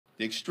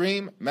The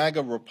extreme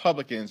MAGA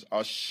Republicans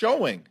are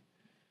showing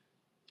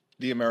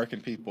the American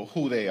people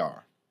who they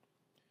are.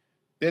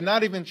 They're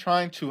not even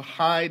trying to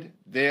hide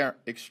their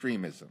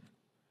extremism.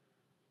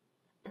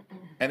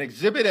 And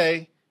Exhibit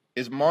A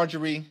is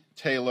Marjorie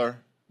Taylor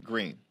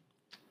Greene.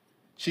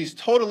 She's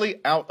totally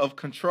out of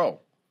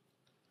control.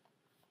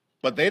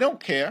 But they don't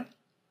care.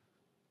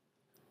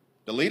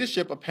 The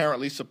leadership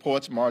apparently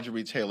supports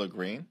Marjorie Taylor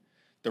Greene.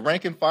 The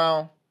rank and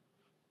file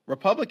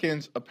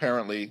Republicans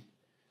apparently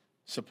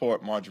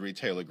support Marjorie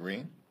Taylor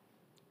Greene.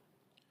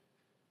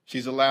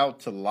 She's allowed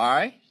to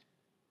lie.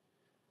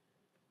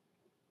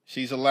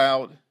 She's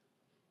allowed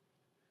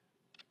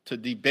to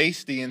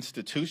debase the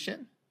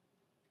institution.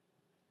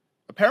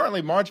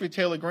 Apparently, Marjorie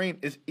Taylor Greene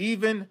is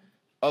even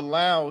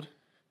allowed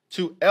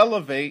to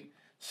elevate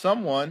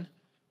someone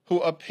who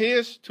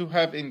appears to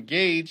have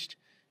engaged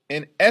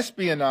in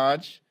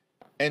espionage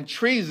and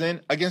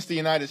treason against the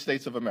United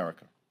States of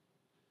America.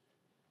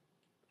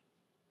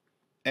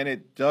 And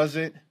it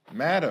doesn't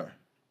matter,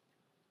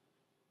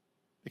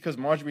 because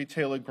Marjorie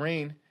Taylor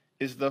Greene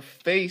is the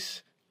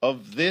face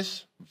of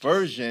this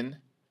version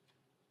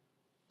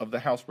of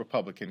the House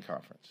Republican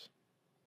Conference.